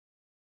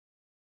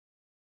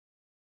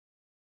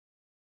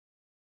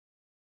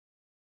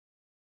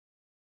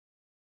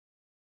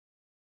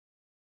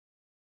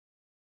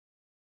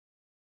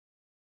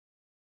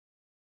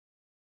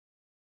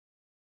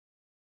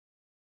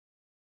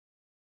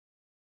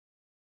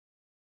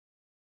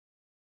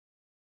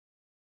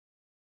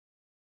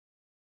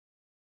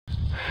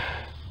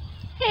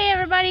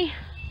everybody,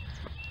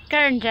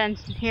 Garden Jen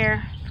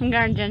here from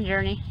Garden Jen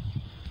Journey.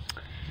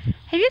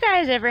 Have you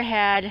guys ever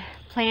had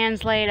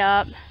plans laid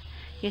up,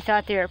 you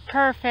thought they were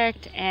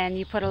perfect and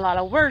you put a lot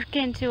of work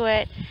into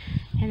it,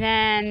 and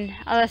then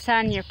all of a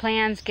sudden your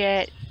plans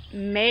get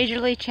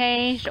majorly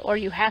changed, or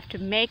you have to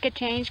make a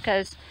change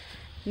because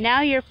now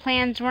your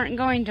plans weren't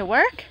going to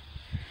work?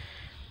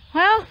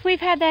 Well,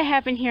 we've had that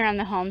happen here on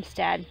the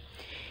homestead.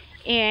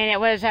 And it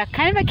was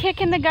kind of a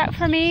kick in the gut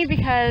for me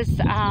because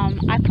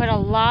I put a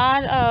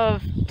lot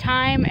of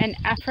time and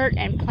effort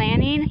and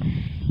planning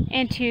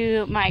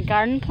into my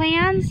garden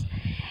plans,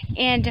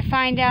 and to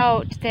find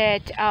out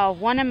that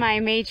one of my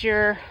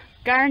major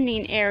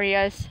gardening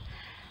areas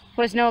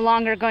was no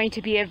longer going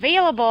to be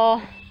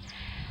available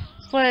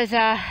was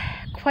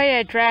quite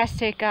a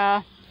drastic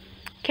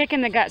kick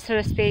in the gut, so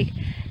to speak,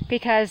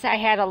 because I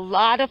had a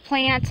lot of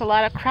plants, a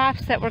lot of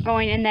crops that were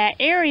going in that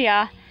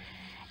area.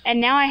 And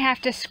now I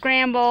have to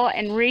scramble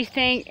and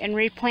rethink and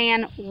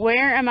replan,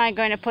 where am I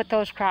going to put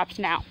those crops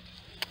now?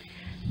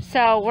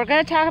 So we're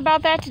going to talk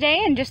about that today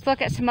and just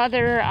look at some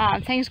other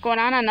things going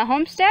on the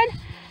homestead.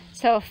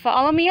 So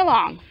follow me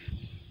along.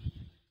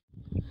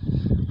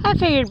 I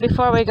figured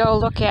before we go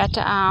look at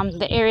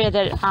the area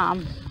that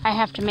I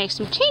have to make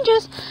some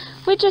changes,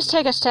 we'd just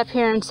take a step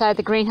here inside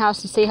the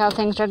greenhouse and see how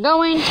things are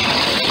going.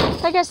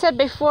 Like I said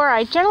before,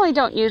 I generally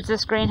don't use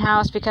this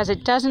greenhouse because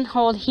it doesn't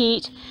hold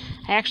heat.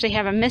 I actually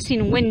have a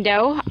missing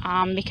window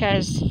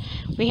because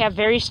we have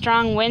very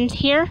strong winds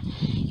here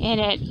and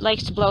it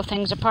likes to blow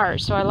things apart,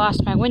 so I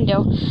lost my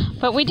window.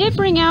 But we did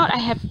bring out, I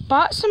had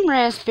bought some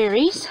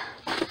raspberries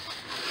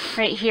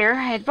right here.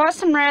 I had bought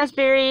some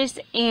raspberries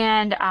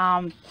and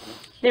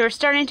they were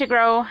starting to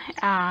grow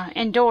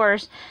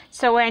indoors,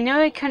 so I knew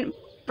I couldn't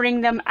bring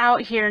them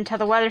out here until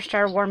the weather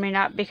started warming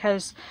up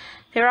because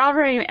they were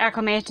already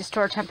acclimated to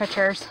store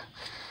temperatures.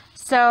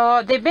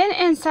 So they've been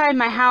inside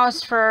my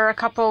house for a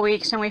couple of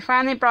weeks, and we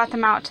finally brought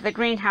them out to the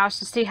greenhouse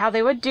to see how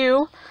they would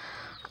do.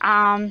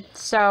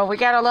 So we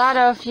got a lot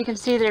of, you can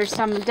see there's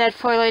some dead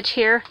foliage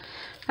here.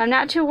 I'm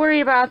not too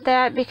worried about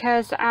that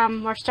because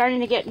we're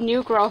starting to get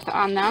new growth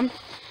on them.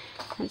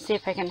 Let's see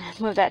if I can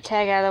move that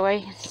tag out of the way.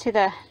 You can see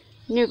the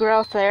new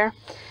growth there.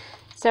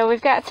 So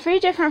we've got 3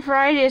 different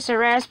varieties of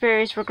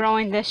raspberries we're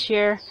growing this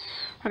year.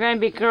 We're going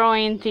to be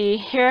growing the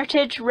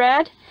Heritage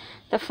Red,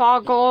 the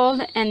Fall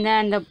Gold, and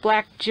then the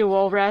Black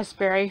Jewel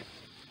raspberry.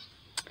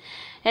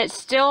 It's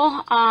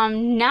still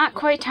not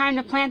quite time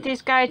to plant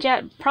these guys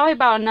yet, probably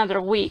about another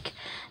week.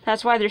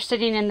 That's why they're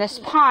sitting in this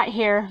pot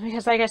here,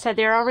 because like I said,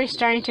 they're already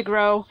starting to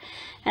grow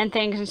and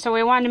things, and so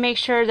we wanted to make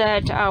sure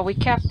that we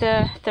kept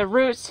the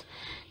roots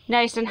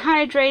nice and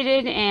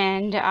hydrated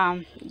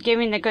and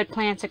giving the good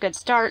plants a good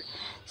start.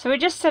 So we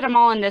just set them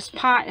all in this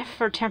pot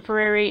for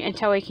temporary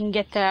until we can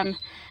get them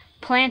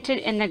planted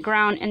in the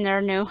ground in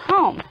their new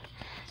home.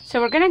 So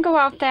we're going to go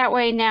out that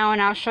way now,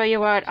 and I'll show you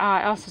what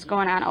else is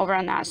going on over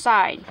on that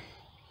side.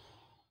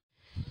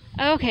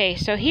 Okay,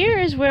 so here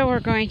is where we're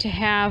going to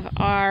have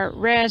our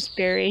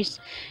raspberries.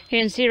 You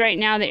can see right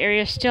now the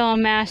area is still a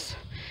mess.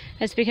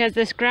 It's because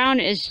this ground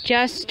is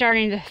just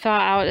starting to thaw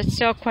out. It's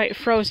still quite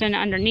frozen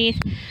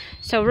underneath,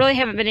 so really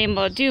haven't been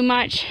able to do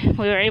much.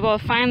 We were able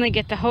to finally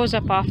get the hose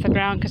up off the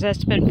ground because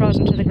that's been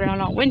frozen to the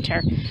ground all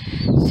winter.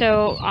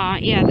 So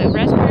yeah, the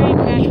raspberry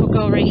patch will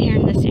go right here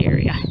in this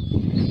area.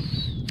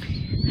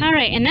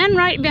 Alright, and then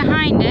right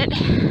behind it,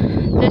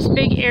 this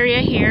big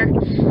area here,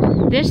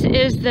 this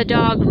is the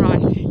dog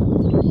run.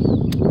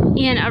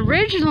 And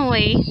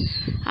originally,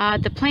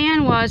 the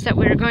plan was that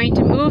we were going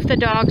to move the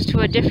dogs to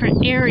a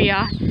different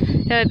area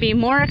that would be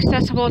more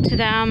accessible to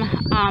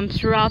them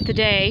throughout the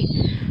day,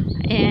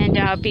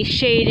 and be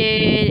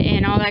shaded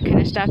and all that kind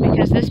of stuff,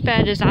 because this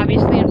bed is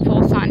obviously in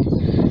full sun,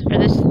 or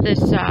this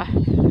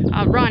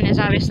run is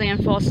obviously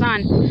in full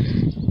sun.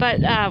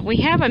 But we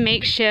have a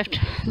makeshift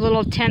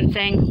little tent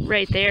thing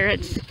right there.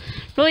 It's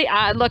really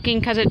odd looking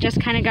because it just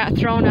kind of got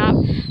thrown up,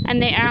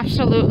 and they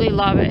absolutely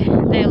love it.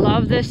 They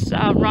love this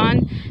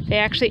run. They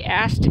actually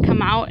asked to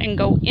come out and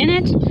go in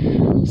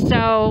it.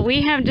 So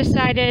we have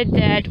decided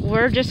that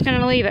we're just going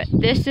to leave it.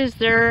 This is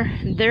their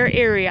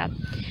area.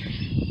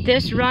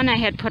 This run, I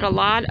had put a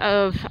lot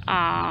of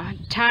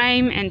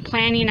time and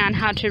planning on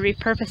how to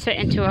repurpose it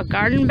into a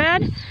garden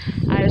bed.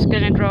 I was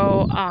going to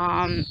grow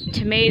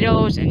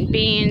tomatoes and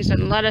beans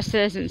and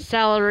lettuces and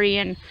celery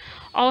and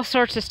all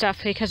sorts of stuff,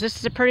 because this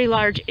is a pretty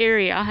large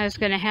area. I was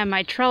going to have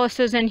my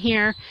trellises in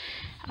here.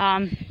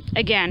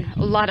 Again,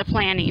 a lot of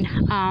planning,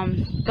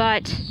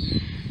 but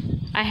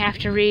I have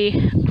to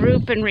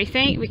regroup and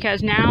rethink,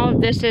 because now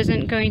this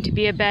isn't going to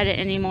be a bed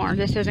anymore.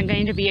 This isn't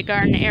going to be a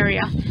garden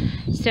area.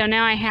 So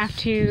now I have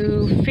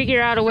to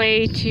figure out a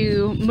way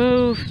to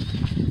move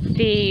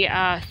the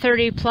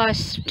 30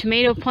 plus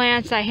tomato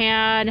plants I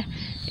had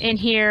in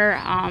here,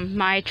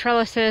 my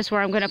trellises,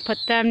 where I'm going to put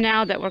them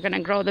now that we're going to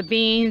grow the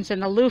beans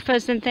and the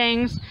loofahs and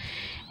things.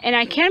 And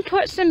I can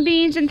put some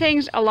beans and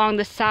things along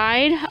the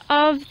side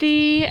of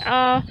the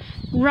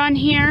run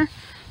here,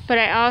 but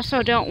I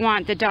also don't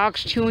want the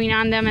dogs chewing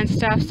on them and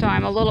stuff, so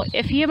I'm a little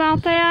iffy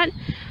about that.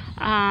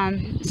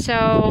 So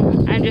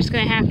I'm just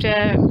going to have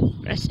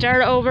to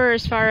start over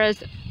as far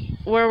as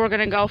where we're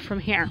going to go from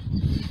here.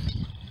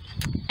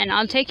 And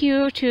I'll take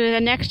you to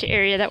the next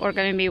area that we're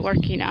going to be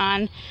working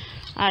on,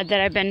 that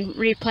I've been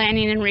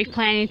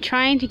replanting,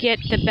 trying to get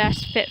the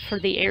best fit for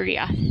the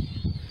area.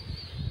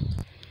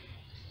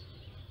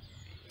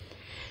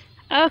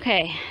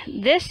 Okay,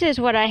 this is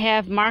what I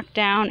have marked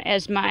down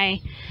as my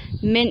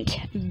mint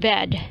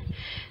bed.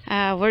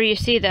 Where you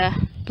see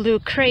the blue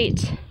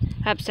crates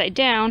upside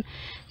down,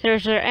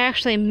 there's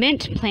actually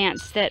mint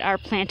plants that are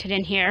planted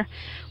in here.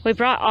 We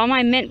brought all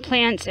my mint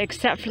plants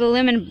except for the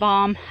lemon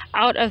balm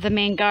out of the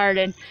main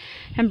garden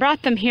and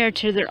brought them here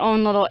to their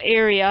own little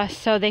area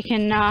so they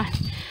can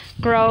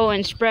grow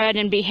and spread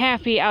and be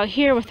happy out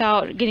here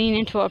without getting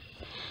into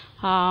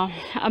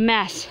a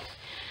mess.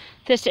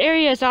 This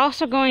area is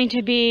also going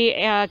to be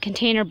a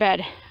container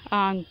bed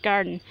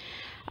garden.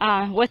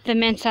 With the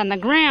mints on the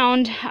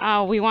ground,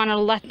 we want to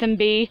let them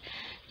be,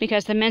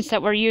 because the mints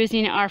that we're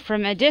using are for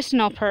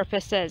medicinal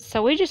purposes.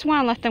 So we just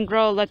want to let them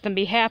grow, let them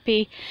be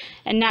happy,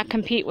 and not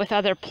compete with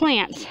other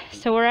plants.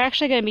 So we're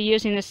actually going to be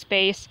using this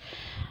space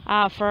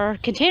for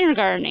container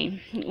gardening,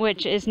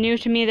 which is new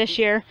to me this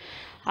year.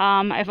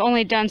 I've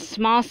only done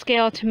small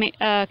scale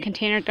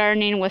container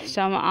gardening with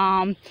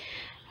some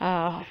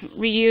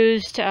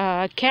reused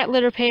cat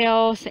litter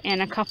pails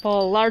and a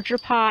couple larger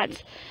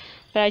pots,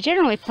 but I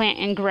generally plant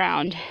in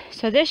ground.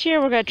 So this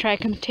year we're going to try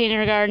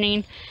container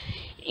gardening,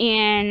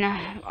 and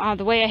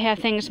the way I have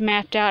things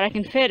mapped out, I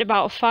can fit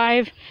about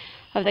 5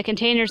 of the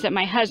containers that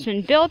my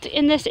husband built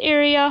in this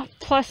area,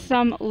 plus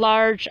some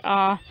large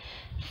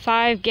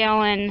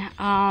 5-gallon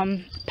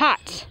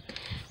pots,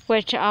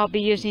 which I'll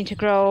be using to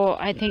grow,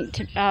 I think,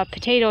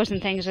 potatoes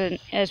and things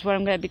is what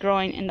I'm going to be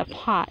growing in the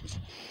pots.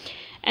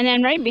 And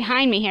then right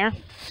behind me here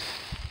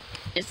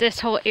is this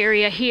whole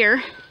area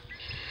here.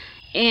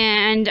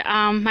 And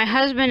my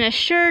husband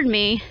assured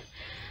me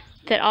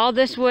that all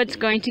this wood's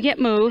going to get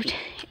moved.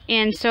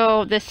 And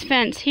so this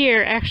fence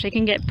here actually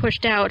can get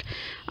pushed out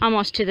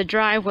almost to the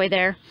driveway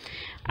there.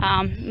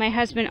 My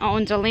husband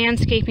owns a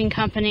landscaping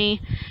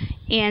company.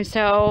 And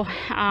so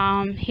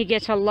he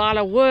gets a lot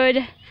of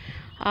wood,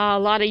 a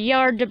lot of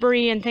yard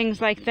debris and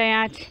things like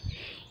that.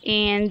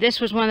 And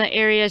this was one of the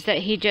areas that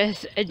he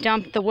just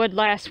dumped the wood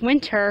last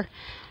winter,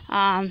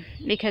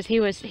 because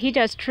he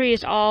does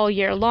trees all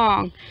year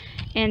long,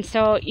 and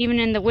so even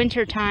in the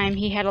winter time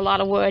he had a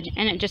lot of wood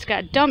and it just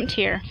got dumped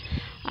here.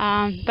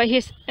 But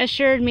he's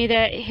assured me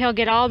that he'll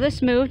get all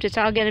this moved. It's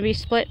all going to be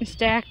split and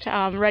stacked,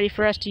 ready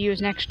for us to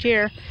use next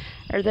year,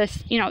 or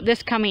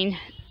this coming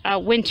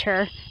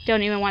winter.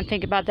 Don't even want to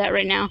think about that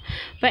right now.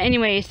 But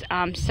anyways,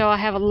 so I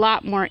have a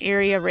lot more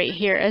area right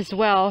here as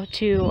well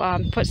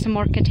to put some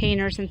more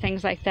containers and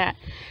things like that.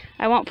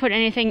 I won't put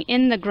anything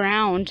in the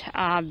ground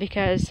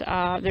because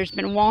there's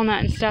been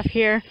walnut and stuff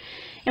here,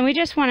 and we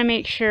just want to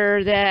make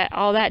sure that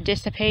all that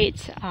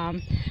dissipates.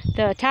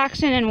 The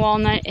toxin in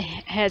walnut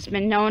has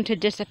been known to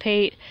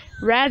dissipate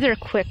rather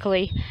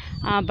quickly,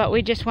 but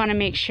we just want to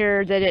make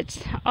sure that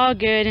it's all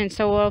good, and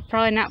so we'll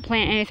probably not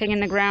plant anything in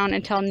the ground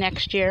until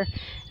next year.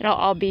 It'll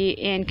all be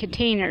in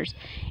containers.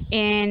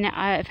 And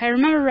if I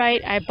remember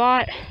right, I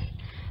bought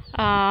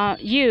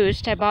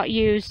used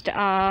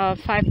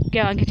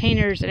 5-gallon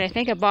containers, and I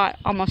think I bought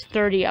almost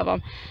 30 of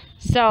them.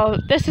 So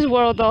this is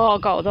where they'll all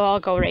go. They'll all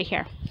go right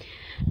here.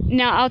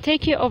 Now I'll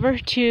take you over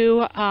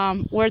to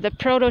where the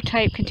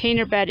prototype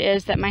container bed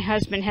is that my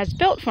husband has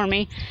built for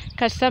me,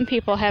 because some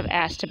people have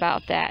asked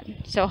about that.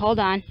 So hold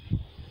on.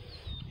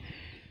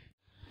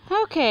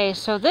 Okay,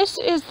 so this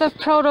is the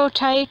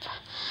prototype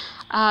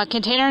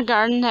container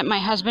garden that my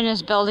husband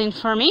is building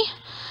for me.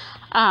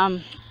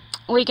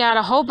 We got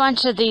a whole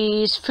bunch of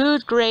these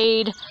food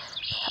grade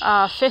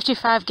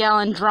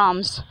 55-gallon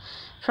drums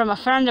from a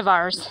friend of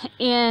ours,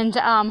 and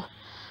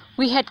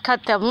we had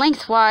cut them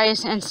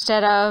lengthwise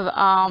instead of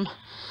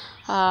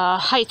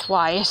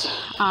height-wise,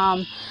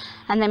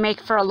 and they make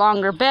for a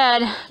longer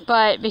bed,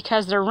 but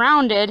because they're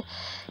rounded,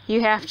 you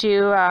have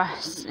to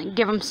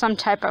give them some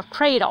type of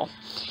cradle.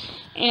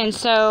 And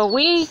so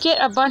we get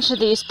a bunch of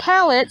these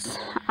pallets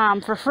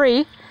for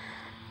free.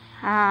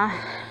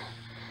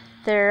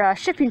 They're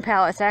shipping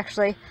pallets,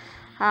 actually.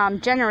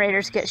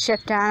 Generators get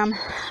shipped on them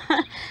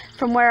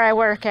from where I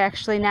work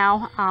actually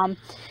now.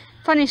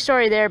 Funny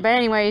story there, but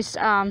anyways,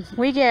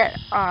 we get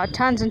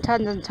tons and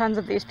tons and tons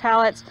of these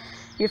pallets.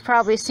 You've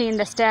probably seen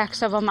the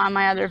stacks of them on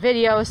my other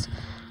videos.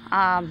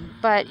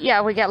 But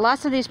yeah, we get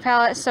lots of these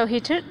pallets. So he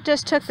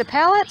just took the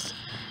pallets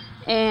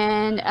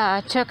and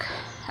took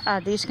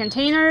these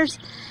containers,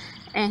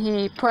 and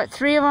he put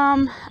 3 of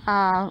them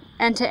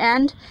end to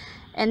end.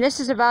 And this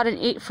is about an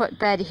 8-foot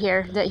bed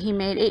here that he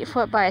made, 8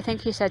 foot by, I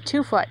think he said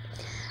 2 foot.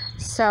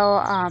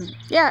 So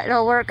yeah,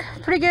 it'll work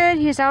pretty good.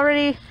 He's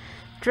already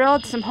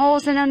drilled some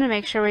holes in them to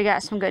make sure we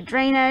got some good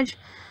drainage.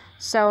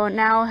 So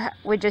now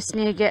we just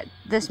need to get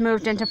this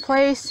moved into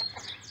place.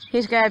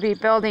 He's going to be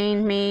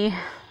building me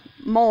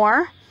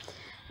more,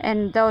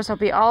 and those will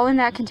be all in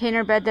that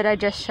container bed that I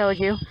just showed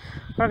you.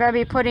 We're going to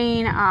be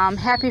putting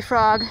Happy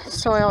Frog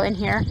soil in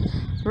here,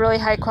 really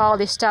high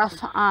quality stuff.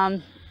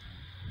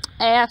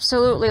 I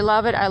absolutely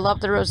love it. I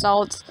love the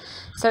results.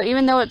 So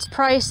even though it's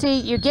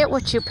pricey, you get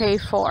what you pay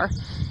for.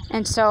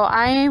 And so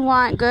I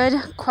want good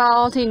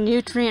quality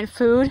nutrient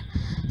food.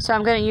 So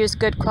I'm going to use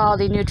good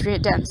quality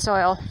nutrient dense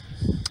soil.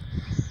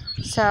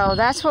 So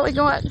that's what we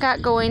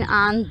got going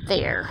on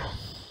there.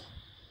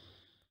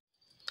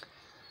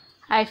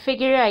 I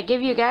figured I'd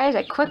give you guys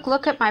a quick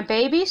look at my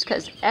babies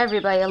because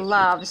everybody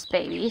loves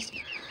babies.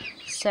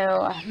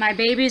 So my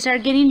babies are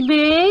getting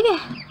big.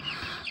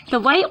 The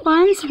white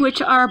ones,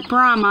 which are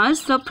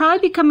Brahmas, they'll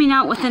probably be coming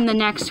out within the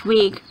next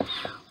week.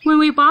 When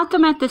we bought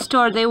them at the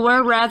store, they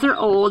were rather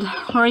old,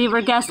 or you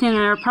were guessing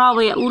they're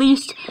probably at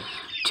least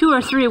 2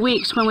 or 3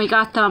 weeks when we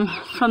got them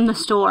from the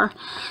store.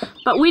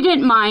 But we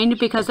didn't mind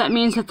because that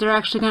means that they're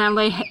actually going to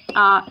lay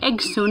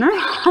eggs sooner.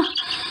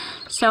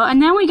 So,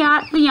 and then we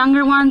got the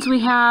younger ones.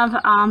 We have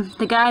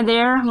the guy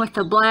there with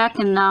the black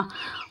and the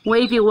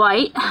wavy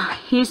white.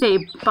 He's a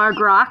barred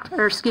rock,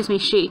 or excuse me,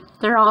 she.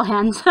 They're all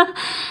hens.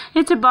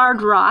 It's a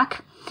barred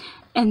rock.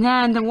 And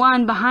then the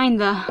one behind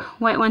the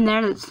white one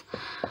there, that's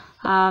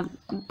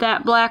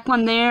that black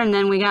one there, and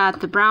then we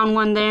got the brown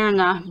one there and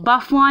the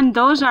buff one.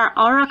 Those are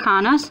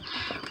Araucanas.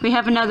 We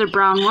have another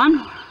brown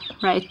one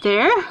right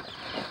there.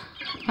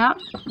 Yep,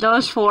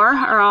 those 4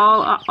 are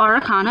all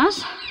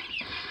Araucanas.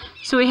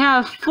 So we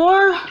have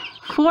four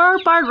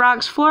barred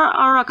rocks, 4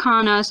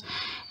 Araucanas,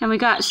 and we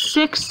got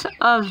 6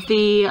 of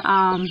the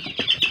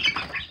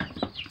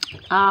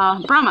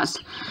Brahmas.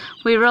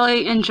 We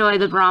really enjoy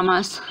the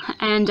Brahmas,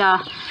 and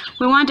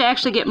we wanted to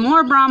actually get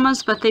more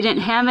Brahmas, but they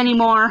didn't have any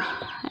more.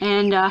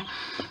 And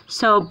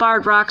so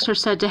barred rocks are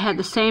said to have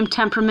the same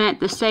temperament,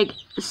 the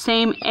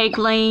same egg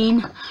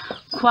laying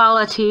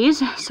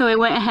qualities. So we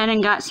went ahead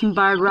and got some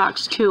barred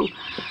rocks too.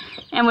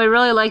 And we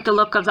really like the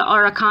look of the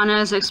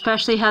Araucanas,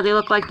 especially how they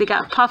look like they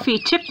got puffy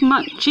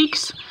chipmunk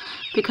cheeks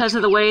because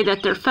of the way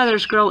that their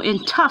feathers grow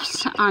in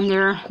tufts on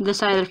this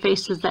side of their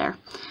faces there.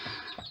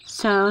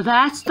 So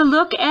that's the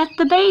look at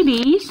the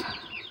babies.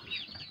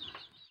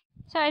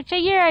 So I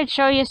figured I'd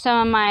show you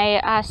some of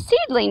my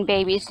seedling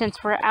babies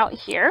since we're out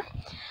here.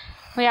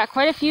 We got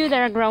quite a few that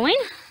are growing.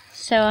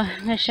 So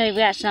I'm going to show you, we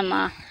got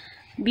some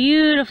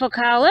beautiful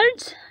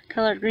collards,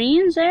 collard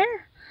greens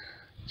there.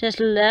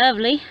 Just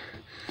lovely.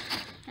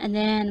 And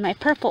then my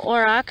purple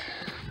auroch,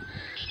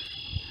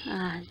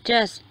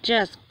 just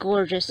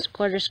gorgeous,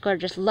 gorgeous,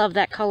 gorgeous. Love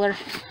that color.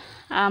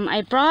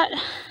 I brought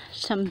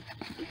some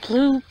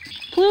blue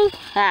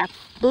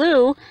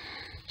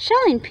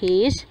shelling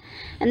peas,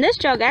 and this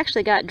jug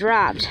actually got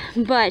dropped,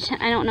 but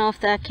I don't know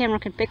if the camera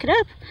can pick it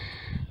up.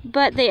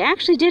 But they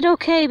actually did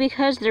okay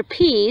because they're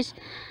peas,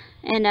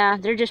 and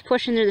they're just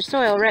pushing through the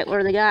soil right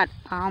where they got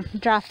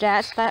dropped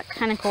at. So that's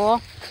kind of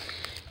cool.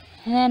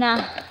 And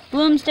then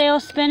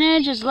Bloomsdale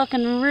spinach is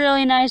looking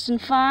really nice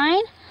and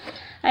fine.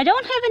 I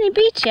don't have any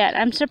beets yet.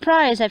 I'm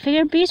surprised. I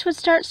figured beets would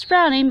start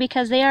sprouting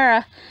because they are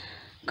a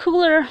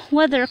cooler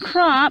weather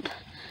crop.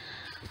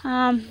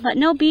 But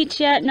no beets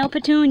yet, no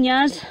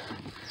petunias.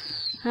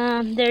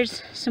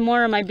 There's some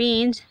more of my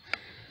beans.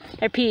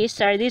 They're peas,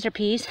 sorry, these are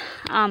peas.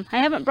 I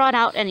haven't brought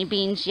out any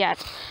beans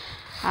yet.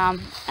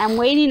 I'm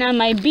waiting on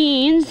my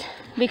beans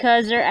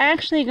because they're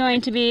actually going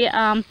to be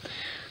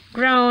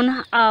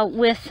grown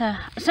with,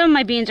 some of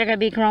my beans are going to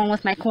be grown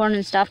with my corn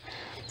and stuff.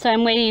 So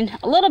I'm waiting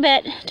a little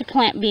bit to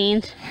plant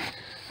beans.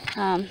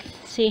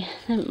 See,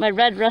 my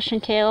red Russian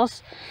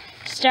kale's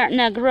starting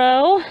to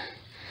grow.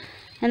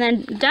 And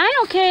then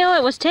dino kale,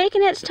 it was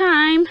taking its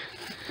time.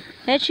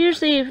 It's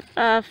usually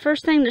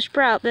first thing to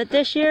sprout, but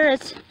this year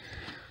it's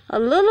a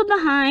little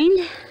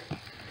behind.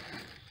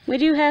 We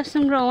do have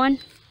some growing.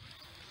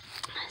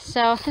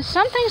 So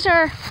some things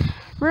are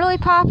really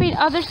popping,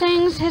 other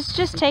things it's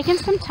just taking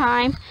some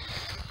time.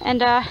 And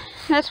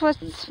that's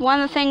what's one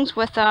of the things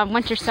with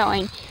winter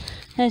sowing,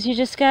 is you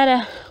just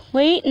gotta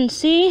wait and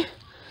see.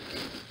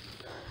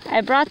 I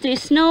brought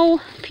these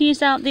snow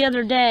peas out the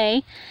other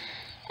day,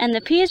 and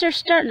the peas are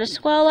starting to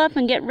swell up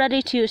and get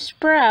ready to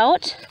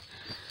sprout.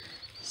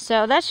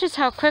 So that's just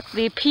how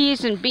quickly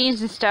peas and beans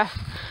and stuff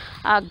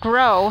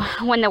grow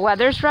when the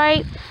weather's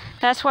right.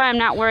 That's why I'm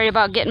not worried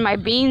about getting my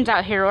beans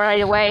out here right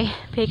away,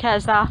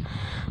 because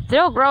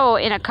they'll grow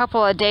in a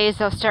couple of days.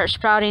 They'll start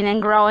sprouting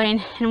and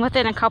growing, and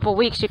within a couple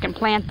weeks you can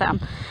plant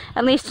them.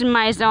 At least in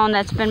my zone,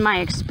 that's been my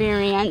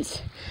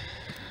experience.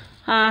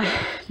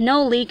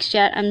 No leeks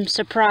yet. I'm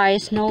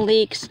surprised. No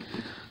leeks,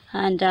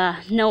 and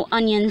no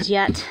onions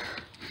yet,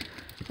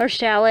 or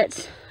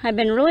shallots. I've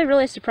been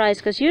really surprised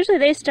because usually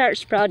they start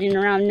sprouting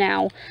around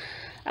now,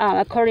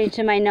 according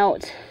to my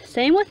notes.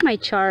 Same with my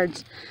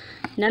chards.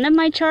 None of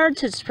my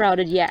chards had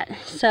sprouted yet,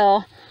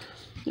 so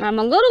I'm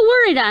a little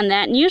worried on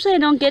that. And usually I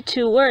don't get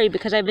too worried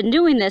because I've been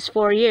doing this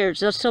 4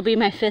 years. It'll still be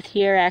my 5th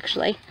year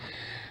actually.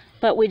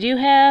 But we do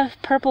have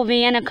purple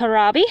Vienna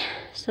kohlrabi,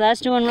 so that's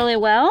doing really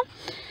well.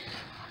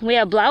 We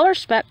have Blauer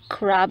Speck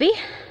kohlrabi,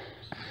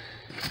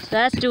 so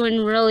that's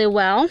doing really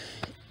well.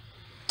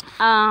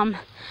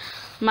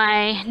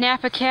 My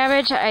Napa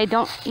cabbage, I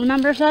don't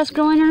remember if that's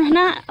growing or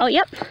not. Oh,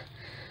 yep.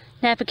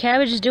 Napa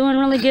cabbage is doing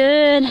really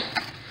good.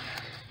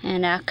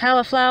 And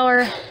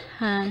cauliflower,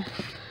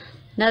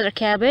 Another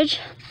cabbage.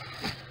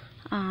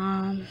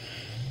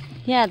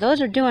 Yeah,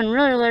 those are doing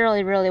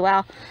really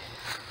well.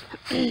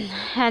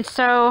 And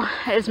so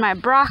is my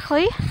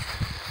broccoli.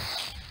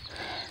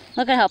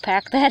 Look at how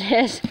packed that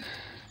is.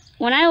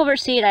 When I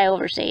overseed, I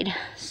overseed.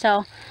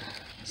 So,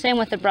 same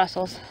with the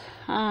Brussels.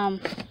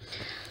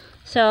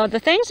 So the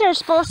things that are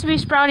supposed to be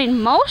sprouting,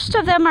 most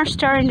of them are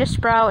starting to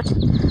sprout.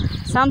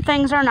 Some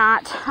things are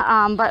not,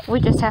 but we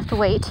just have to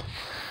wait.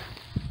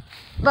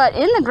 But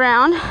in the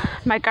ground,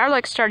 my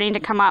garlic's starting to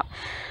come up.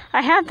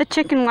 I have the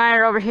chicken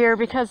wire over here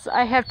because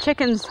I have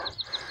chickens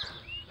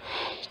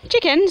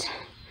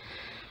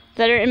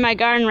that are in my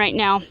garden right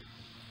now.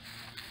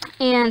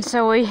 And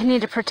so we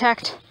need to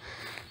protect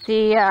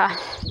the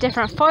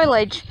different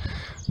foliage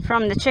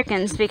from the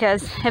chickens,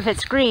 because if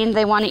it's green,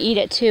 they want to eat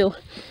it too.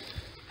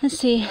 Let's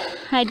see,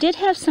 I did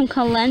have some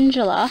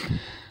calendula.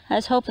 I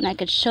was hoping I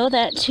could show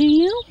that to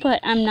you, but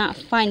I'm not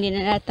finding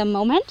it at the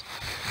moment.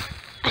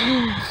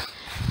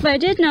 But I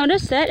did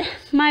notice that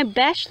my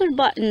bachelor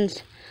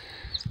buttons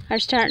are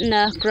starting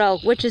to grow,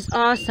 which is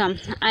awesome.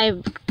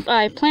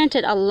 I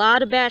planted a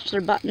lot of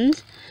bachelor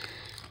buttons.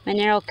 My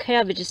narrow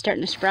cabbage is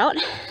starting to sprout.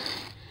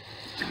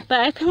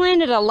 But I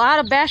planted a lot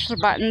of bachelor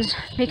buttons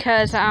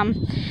because I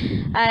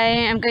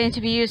am going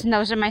to be using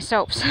those in my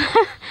soaps.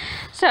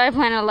 So I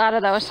planted a lot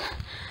of those.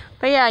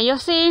 But yeah, you'll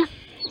see,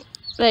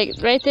 like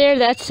right there,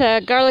 that's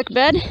a garlic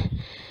bed.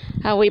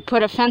 We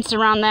put a fence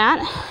around that.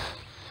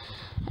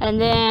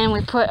 And then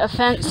we put a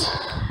fence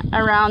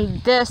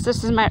around this.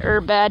 This is my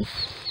herb bed.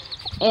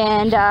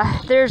 And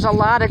there's a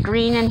lot of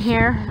green in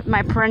here.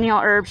 My perennial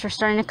herbs are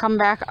starting to come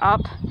back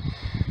up.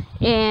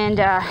 And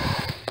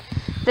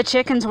the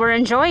chickens were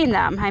enjoying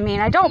them. I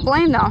mean, I don't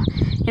blame them.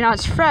 You know,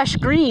 it's fresh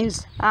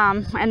greens.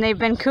 And they've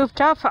been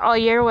cooped up all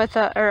year with,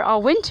 or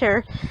all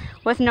winter,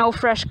 with no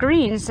fresh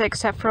greens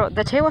except for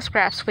the table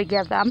scraps we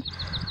give them.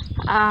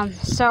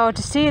 So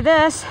to see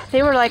this,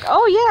 they were like,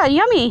 oh yeah,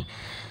 yummy.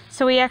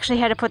 So we actually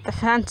had to put the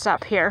fence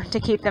up here to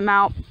keep them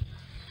out.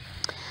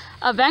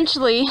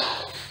 Eventually,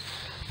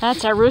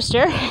 that's our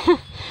rooster.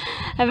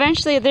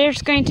 Eventually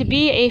there's going to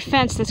be a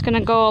fence that's going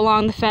to go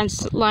along the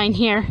fence line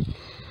here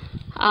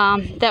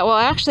that will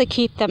actually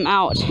keep them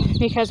out,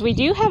 because we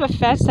do have a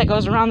fence that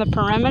goes around the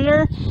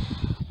perimeter,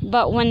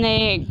 but when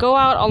they go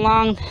out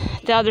along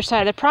the other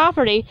side of the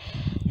property,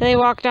 they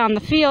walk down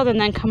the field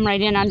and then come right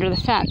in under the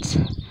fence.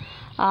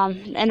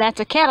 And that's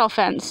a cattle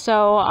fence,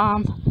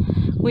 so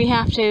we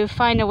have to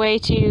find a way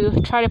to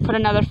try to put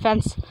another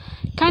fence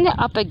kind of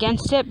up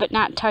against it, but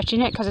not touching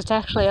it, because it's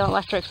actually an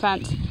electric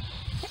fence.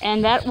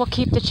 And that will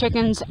keep the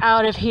chickens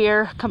out of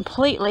here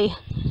completely.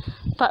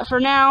 But for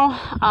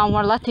now,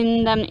 we're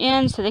letting them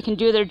in so they can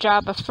do their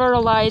job of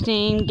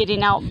fertilizing,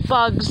 getting out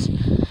bugs,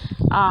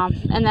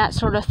 and that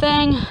sort of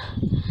thing.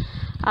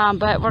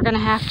 But we're going to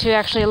have to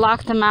actually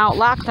lock them out,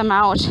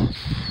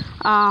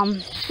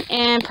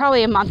 in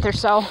probably a month or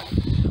so,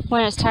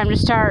 when it's time to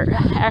start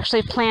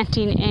actually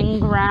planting in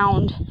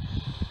ground.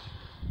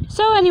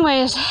 So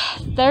anyways,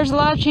 there's a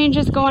lot of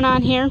changes going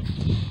on here.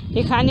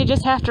 You kind of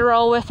just have to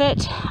roll with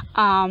it.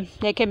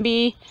 It can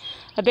be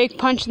a big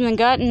punch in the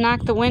gut and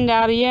knock the wind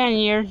out of you,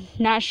 and you're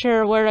not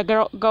sure where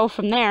to go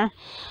from there.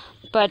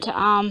 But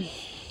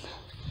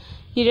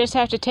you just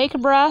have to take a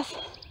breath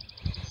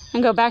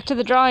and go back to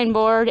the drawing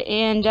board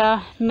and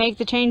make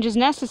the changes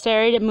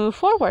necessary to move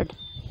forward.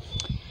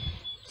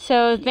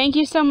 So thank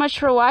you so much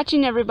for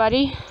watching,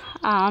 everybody.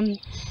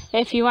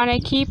 If you want to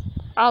keep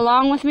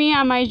along with me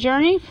on my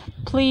journey,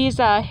 please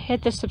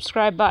hit the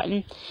subscribe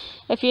button.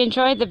 If you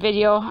enjoyed the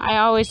video, I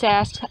always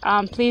ask,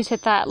 please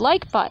hit that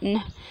like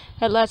button.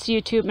 It lets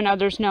YouTube and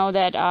others know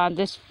that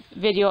this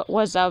video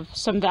was of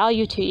some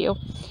value to you.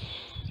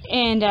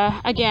 And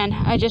again,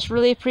 I just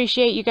really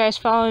appreciate you guys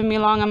following me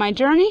along on my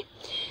journey.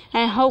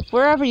 And I hope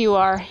wherever you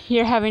are,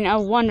 you're having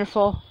a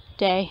wonderful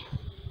day.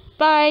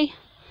 Bye!